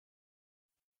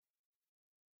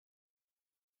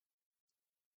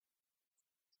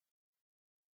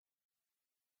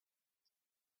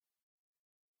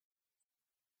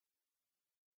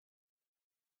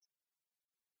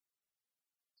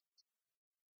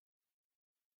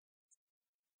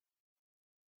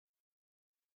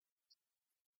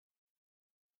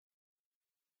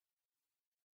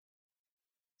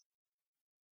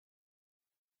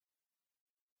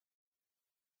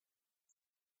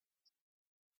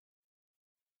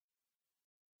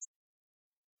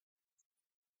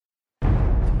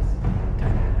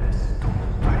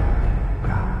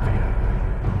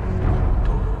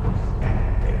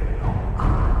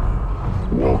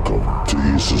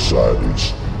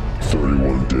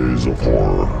31 Days of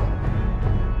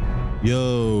Horror.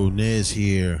 Yo, Nez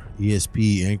here,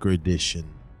 ESP Anchor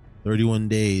Edition, 31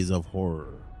 Days of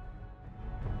Horror.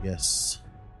 Yes,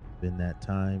 been that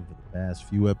time for the past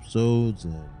few episodes,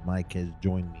 and Mike has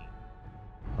joined me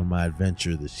on my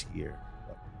adventure this year.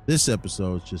 But this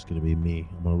episode is just going to be me.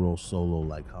 I'm going to roll solo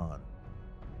like Han.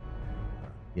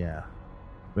 Yeah,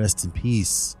 rest in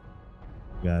peace.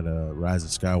 Got Rise of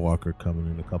Skywalker coming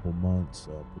in a couple months,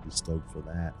 so I'm pretty stoked for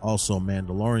that. Also,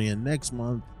 Mandalorian next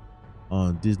month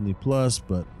on Disney Plus,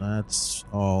 but that's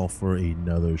all for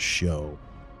another show.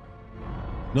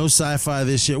 No sci-fi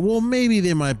this year. Well, maybe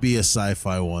there might be a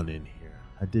sci-fi one in here.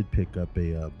 I did pick up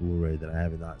a Blu-ray that I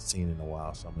have not seen in a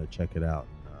while, so I'm going to check it out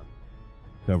and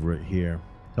cover it here.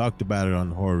 Talked about it on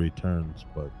Horror Returns,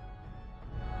 but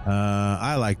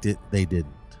I liked it. They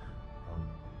didn't.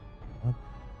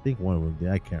 I think one of them did.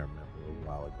 I can't remember. It was a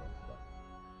while ago.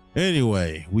 But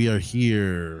anyway, we are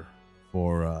here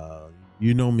for,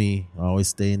 you know me, I always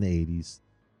stay in the 80s.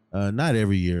 Not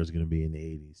every year is going to be in the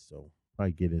 80s, so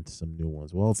probably get into some new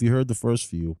ones. Well, if you heard the first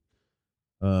few,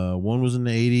 one was in the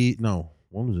 80s. No,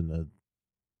 one was in the,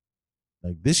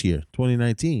 like this year,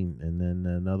 2019. And then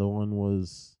another one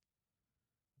was,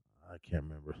 I can't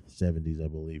remember, 70s, I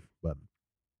believe. But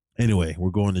anyway,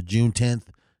 we're going to June 10th,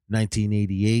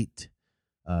 1988.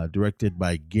 Directed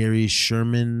by Gary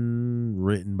Sherman,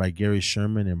 written by Gary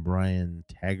Sherman and Brian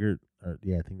Taggart.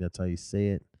 Yeah, I think that's how you say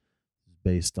it. It's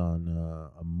based on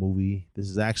a movie. This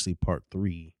is actually part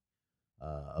 3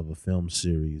 of a film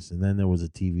series. And then there was a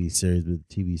TV series, but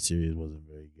the TV series wasn't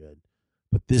very good.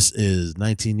 But this is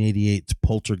 1988's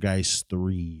Poltergeist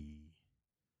 3.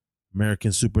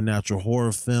 American supernatural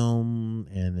horror film.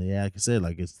 And yeah, like I said,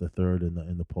 like it's the third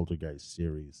in the Poltergeist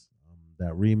series.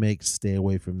 That remake, stay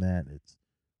away from that. It's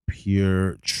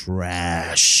pure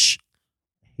trash.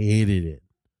 Hated it.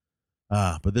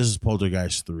 But this is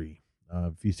Poltergeist 3.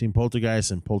 If you've seen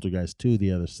Poltergeist and Poltergeist 2,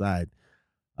 The Other Side.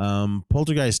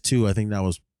 Poltergeist 2, I think that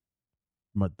was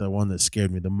the one that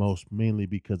scared me the most, mainly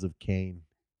because of Kane.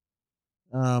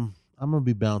 I'm going to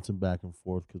be bouncing back and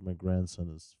forth because my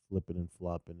grandson is flipping and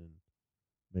flopping and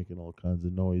making all kinds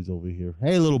of noise over here.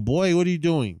 Hey, little boy, what are you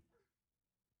doing?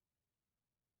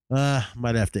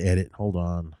 Might have to edit. Hold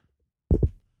on.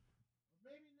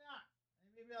 Maybe not.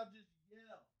 Maybe I'll just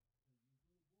yell.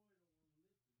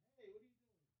 Hey, what are you doing?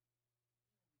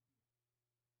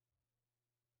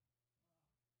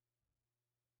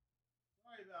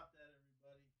 Sorry about that,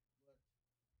 everybody. But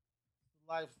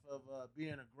the life of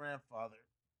being a grandfather.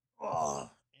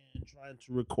 And trying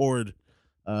to record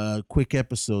quick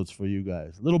episodes for you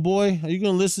guys. Little boy, are you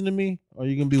going to listen to me or are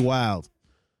you going to be wild?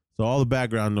 So all the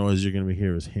background noise you're going to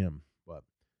hear is him. But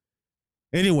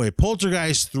anyway,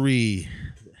 Poltergeist 3.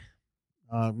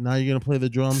 Now you're going to play the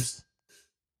drums?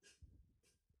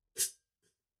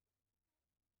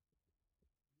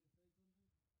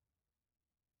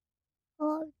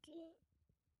 Okay.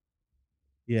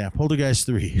 Yeah, Poltergeist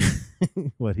 3.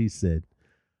 What he said.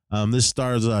 This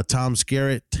stars Tom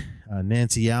Skerritt,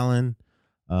 Nancy Allen,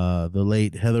 the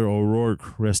late Heather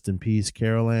O'Rourke, rest in peace,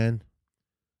 Carol Ann,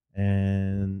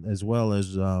 and as well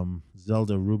as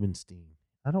Zelda Rubinstein.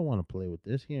 I don't want to play with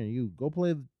this. Here, you go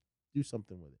play, do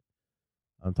something with it.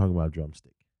 I'm talking about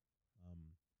drumstick.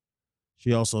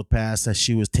 She also passed as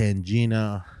she was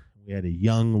Tangina. We had a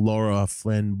young Laura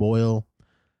Flynn Boyle.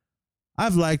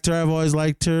 I've liked her. I've always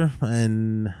liked her,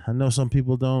 and I know some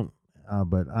people don't,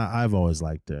 but I've always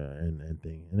liked her and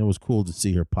thing. And it was cool to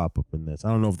see her pop up in this. I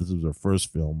don't know if this was her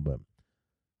first film, but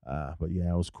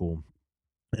yeah, it was cool.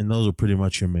 And those are pretty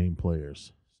much your main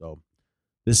players. So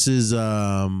this is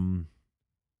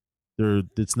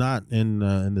it's not in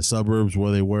the suburbs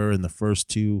where they were in the first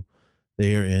two.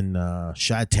 They are in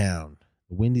Chi-Town,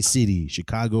 Windy City,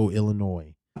 Chicago,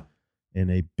 Illinois, in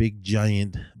a big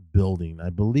giant building. I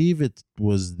believe it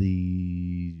was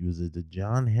the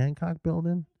John Hancock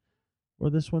building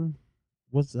where this one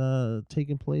was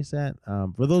taking place at.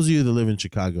 For those of you that live in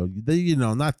Chicago,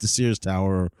 not the Sears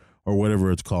Tower or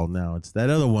whatever it's called now. It's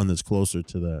that other one that's closer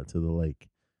to the lake.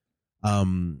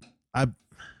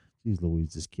 Geez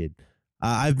Louise, this kid.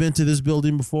 I've been to this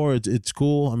building before. It's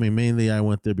cool. I mean, mainly I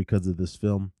went there because of this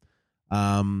film.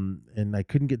 And I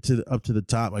couldn't get up to the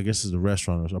top. I guess it's a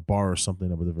restaurant or a bar or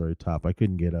something up at the very top. I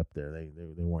couldn't get up there. They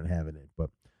weren't having it,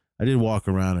 but I did walk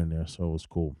around in there, so it was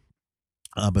cool.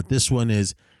 But this one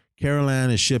is Carol Ann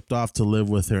is shipped off to live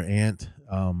with her aunt.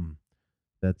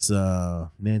 That's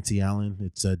Nancy Allen.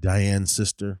 It's Diane's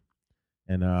sister,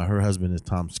 and her husband is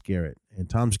Tom Skerritt. And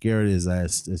Tom Skerritt is, I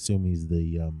assume, he's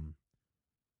the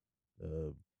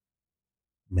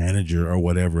manager or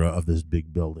whatever of this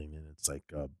big building, and it's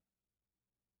like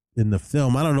in the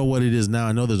film. I don't know what it is now.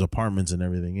 I know there's apartments and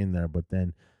everything in there, but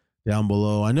then down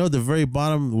below, I know at the very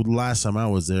bottom. Last time I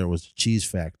was there was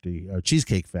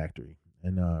cheesecake factory,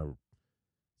 and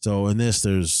so in this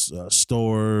there's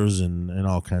stores and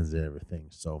all kinds of everything.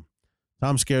 So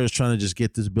Tom Skerritt is trying to just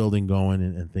get this building going,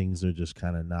 and things are just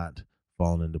kind of not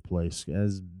falling into place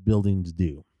as buildings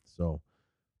do. So,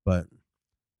 but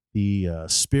the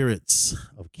spirits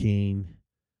of Kane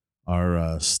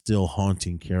are still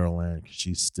haunting Carol Ann because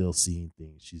she's still seeing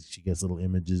things. She gets little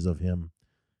images of him,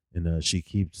 and she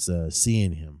keeps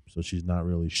seeing him. So she's not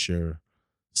really sure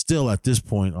still at this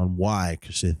point on why,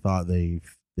 because they thought they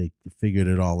figured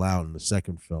it all out in the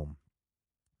second film,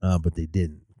 but they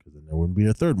didn't, because then there wouldn't be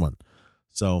a third one.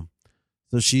 So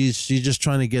she's just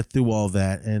trying to get through all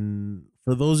that. And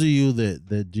for those of you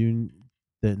that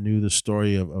knew the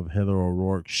story of Heather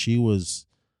O'Rourke, she was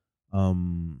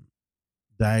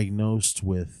diagnosed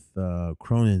with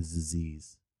Crohn's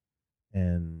disease,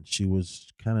 and she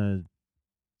was kind of,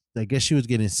 I guess she was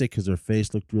getting sick because her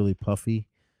face looked really puffy,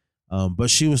 but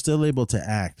she was still able to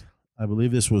act. I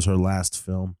believe this was her last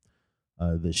film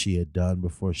that she had done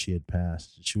before she had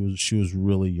passed. She was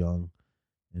really young,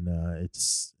 and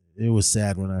it was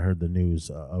sad when I heard the news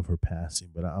of her passing.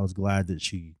 But I was glad that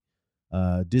she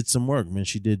did some work. Man,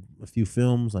 she did a few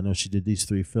films. I know she did these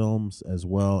 3 films, as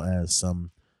well as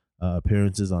some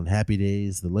appearances on Happy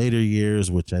Days, the later years,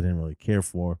 which I didn't really care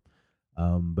for.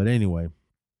 But anyway,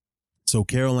 so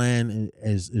Carol Ann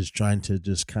is trying to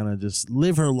just kind of just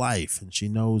live her life, and she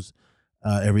knows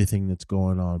everything that's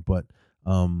going on. But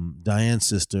Diane's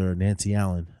sister, Nancy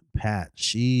Allen, Pat,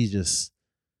 she's just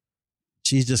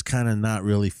kind of not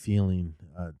really feeling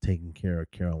taking care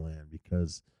of Carol Ann,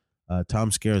 because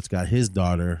Tom Skerritt's got his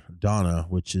daughter, Donna,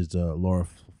 which is Laura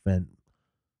Flynn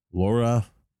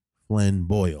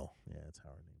Boyle. Yeah, that's how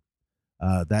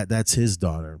her name. That's his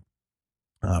daughter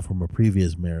from a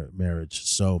previous marriage.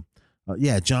 So,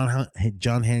 John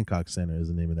Hancock Center is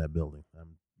the name of that building.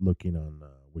 I'm looking on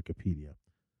Wikipedia.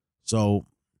 So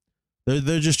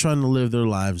they're just trying to live their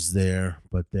lives there,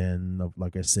 but then,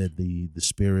 like I said, the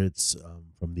spirits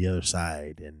from the other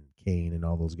side and Kane and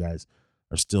all those guys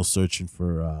are still searching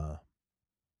for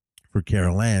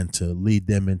Carol Ann to lead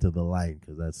them into the light,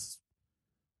 because that's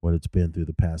what it's been through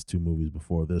the past 2 movies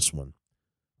before this one.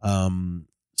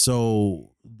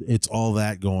 So it's all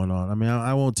that going on. I mean,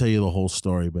 I won't tell you the whole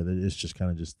story, but it's just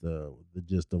kind of just the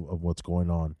gist of what's going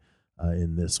on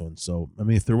in this one. So, I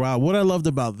mean, throughout, what I loved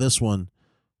about this one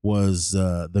was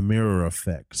the mirror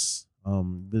effects.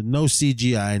 No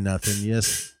CGI, nothing.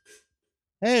 Yes.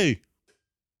 Hey,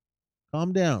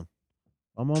 calm down.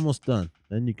 I'm almost done.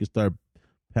 Then you can start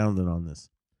pounding on this.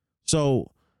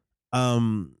 So,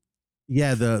 the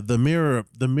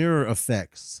mirror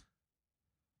effects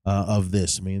of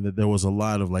this. I mean, that there was a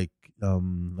lot of like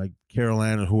Carol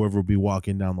Ann or whoever will be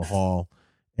walking down the hall,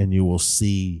 and you will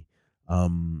see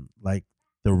like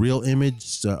the real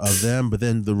image of them, but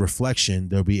then the reflection,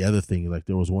 there'll be other things. Like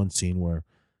there was one scene where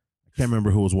I can't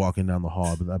remember who was walking down the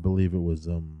hall, but I believe it was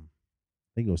I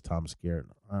think it was Tom Skerritt.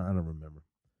 I don't remember.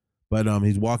 But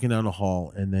he's walking down the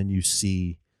hall, and then you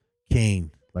see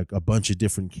Kane, like a bunch of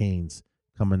different Kanes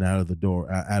coming out of the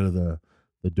door, out of the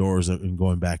doors, and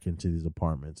going back into these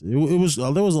apartments. It was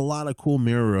there was a lot of cool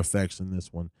mirror effects in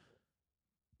this one.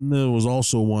 And there was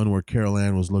also one where Carol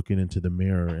Ann was looking into the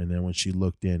mirror, and then when she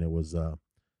looked in, it was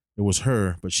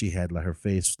her, but she had like her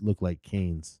face looked like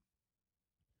Kane's.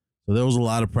 So there was a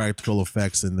lot of practical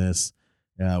effects in this,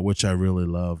 which I really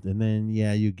loved. And then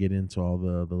you get into all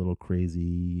the little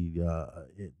crazy not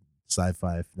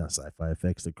sci-fi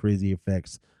effects, the crazy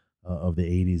effects of the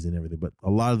 80s and everything. But a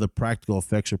lot of the practical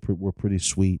effects were pretty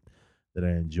sweet that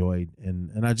I enjoyed,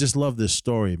 and I just love this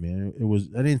story, man.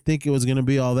 I didn't think it was gonna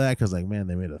be all that, because like, man,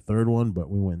 they made a third one, but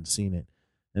we went and seen it.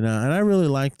 And I really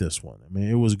liked this one. I mean,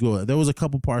 it was good. There was a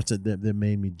couple parts that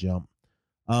made me jump.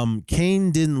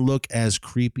 Kane didn't look as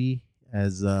creepy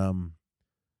as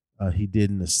he did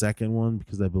in the second one,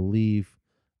 because I believe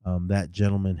that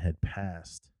gentleman had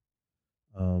passed.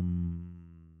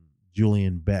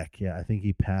 Julian Beck, yeah, I think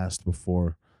he passed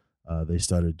before they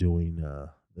started doing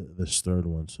this third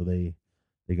one. So they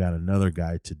got another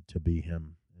guy to be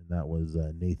him, and that was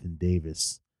Nathan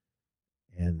Davis.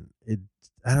 And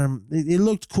it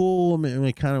looked cool. I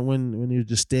mean, kind of when he was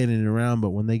just standing around,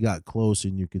 but when they got close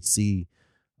and you could see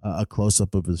a close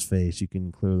up of his face, you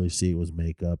can clearly see it was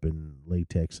makeup and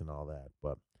latex and all that.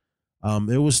 But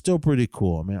it was still pretty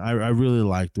cool. I mean, I really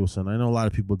liked this, and I know a lot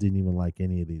of people didn't even like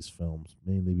any of these films,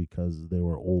 mainly because they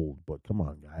were old. But come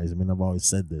on, guys. I mean, I've always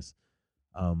said this.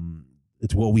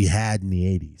 It's what we had in the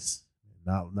 80s,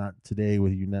 not today.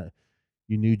 With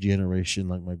you new generation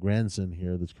like my grandson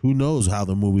here, that's, who knows how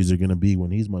the movies are going to be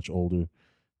when he's much older,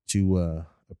 to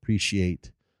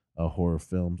appreciate horror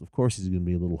films. Of course, he's going to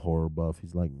be a little horror buff.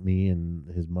 He's like me and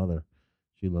his mother.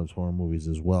 She loves horror movies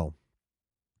as well.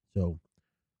 So,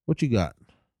 what you got?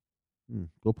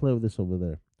 Go play with this over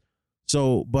there.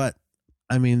 So, but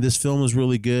I mean, this film is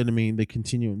really good. I mean, the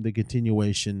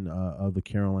continuation of the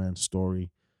Carol Ann story.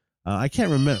 I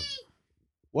can't remember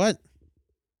what.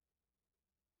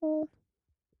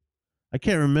 I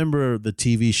can't remember the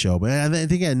TV show, but I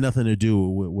think it had nothing to do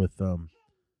with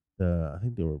I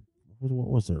think they were, what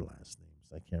was their last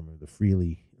names? I can't remember.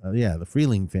 The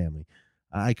Freeling family.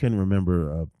 I couldn't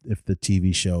remember if the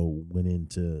TV show went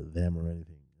into them or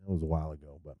anything. It was a while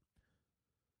ago,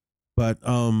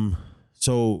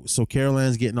 so Carol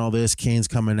Ann's getting all this. Kane's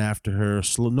coming after her.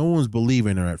 No one's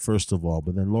believing her at first of all,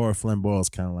 but then Laura Flynn Boyle's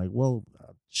kind of like, well,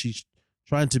 she's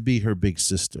trying to be her big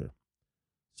sister.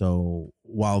 So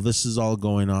while this is all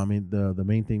going on, I mean, the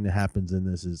main thing that happens in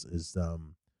this is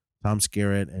Tom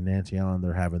Skerritt and Nancy Allen,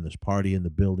 they're having this party in the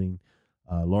building.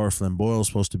 Laura Flynn Boyle is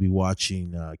supposed to be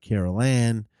watching Carol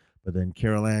Ann, but then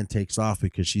Carol Ann takes off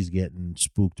because she's getting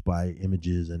spooked by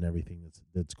images and everything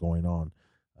that's going on.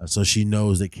 So she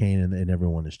knows that Kane and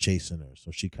everyone is chasing her.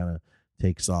 So she kind of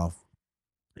takes off.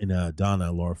 And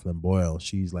Donna, Laura Flynn Boyle,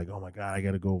 she's like, oh my God, I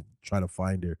got to go try to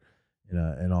find her.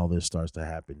 And all this starts to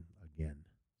happen again.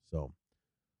 So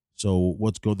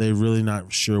they're really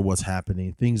not sure what's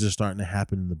happening. Things are starting to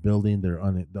happen in the building. They're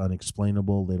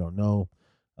unexplainable. They don't know.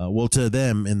 Well, to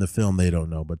them in the film, they don't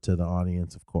know, but to the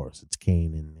audience, of course, it's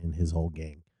Kane and his whole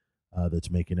gang that's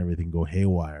making everything go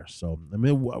haywire. So, I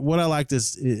mean, what I liked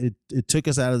is it took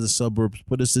us out of the suburbs,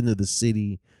 put us into the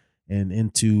city, and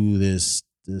into this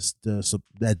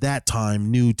at that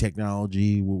time new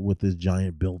technology with this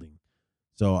giant building.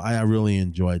 So I really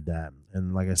enjoyed that,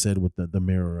 and like I said, with the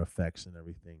mirror effects and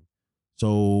everything.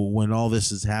 So when all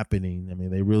this is happening, I mean,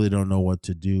 they really don't know what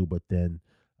to do, but then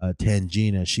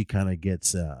Tangina, she kind of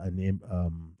gets a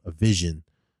vision.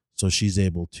 So she's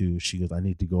able to, she goes, I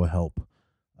need to go help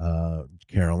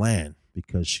Carol Ann,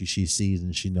 because she sees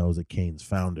and she knows that Kane's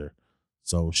found her.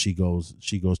 So she goes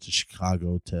to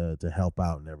Chicago to help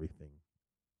out and everything.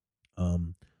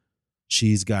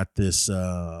 She's got this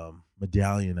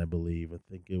medallion, I believe. I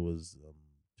think it was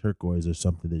turquoise or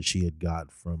something that she had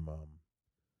got from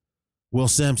Will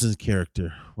Sampson's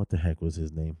character. What the heck was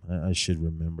his name? I should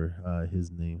remember his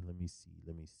name. Let me see.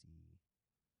 Doesn't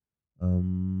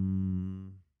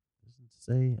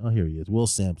say. Oh, here he is. Will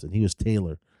Sampson. He was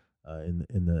Taylor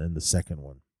in the second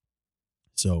one.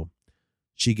 So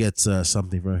she gets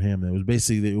something from him. It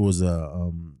was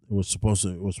a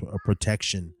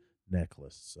protection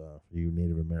necklace for you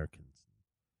Native Americans.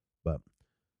 But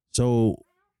so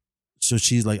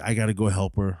she's like, I got to go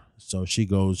help her. So she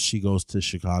goes to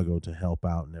Chicago to help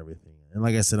out and everything. And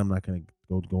like I said, I'm not going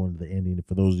to go into the ending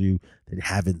for those of you that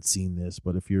haven't seen this,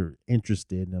 but if you're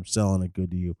interested, and I'm selling it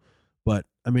good to you. But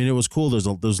I mean, it was cool.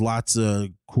 There's lots of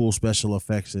cool special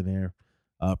effects in there,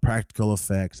 practical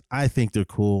effects. I think they're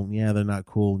cool. Yeah, they're not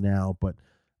cool now, but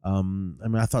I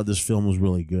mean, I thought this film was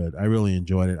really good. I really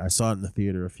enjoyed it. I saw it in the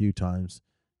theater a few times.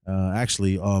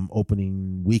 Actually,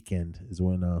 opening weekend is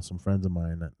when some friends of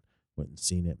mine went and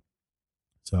seen it.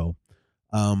 So,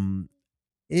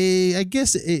 I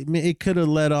guess it could have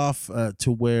led off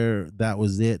to where that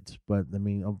was it. But I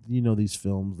mean, these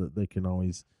films that they can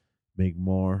always make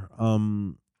more.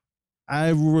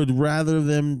 I would rather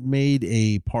them made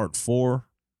a part 4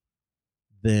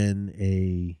 than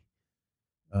a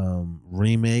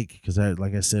remake, because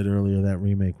like I said earlier, that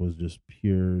remake was just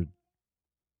pure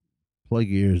plug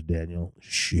your ears, Daniel,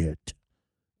 shit.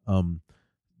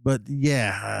 But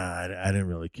yeah, I didn't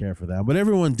really care for that. But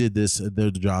everyone did their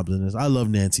jobs in this. I love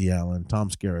Nancy Allen. Tom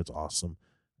Skerritt's awesome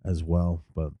as well.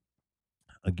 But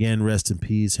again, rest in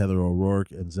peace, Heather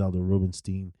O'Rourke and Zelda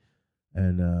Rubinstein.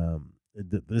 And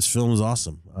this film is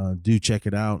awesome. Do check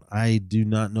it out. I do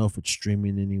not know if it's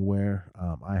streaming anywhere.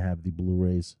 I have the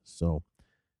Blu-rays, so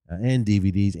and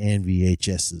DVDs and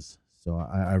VHSs. So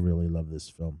I really love this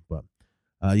film. But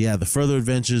yeah, The Further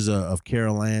Adventures of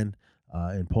Carol Ann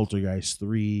in Poltergeist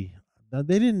 3. Now,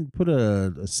 they didn't put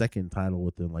a second title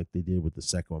with them like they did with the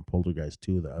second one, Poltergeist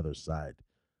 2, The Other Side.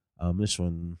 This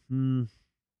one,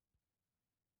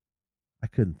 I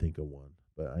couldn't think of one,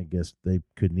 but I guess they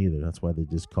couldn't either. That's why they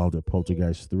just called it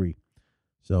Poltergeist 3.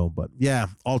 So, but yeah,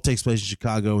 all takes place in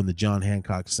Chicago in the John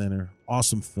Hancock Center.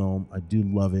 Awesome film. I do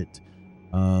love it.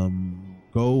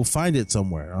 Go find it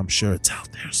somewhere. I'm sure it's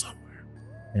out there somewhere.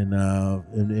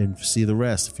 And see the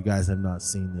rest if you guys have not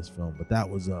seen this film. But that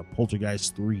was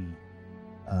Poltergeist 3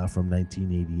 from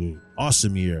 1988.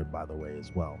 Awesome year, by the way,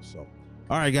 as well. So,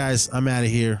 All right, guys, I'm out of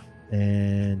here.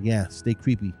 And yeah, stay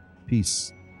creepy.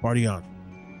 Peace. Party on.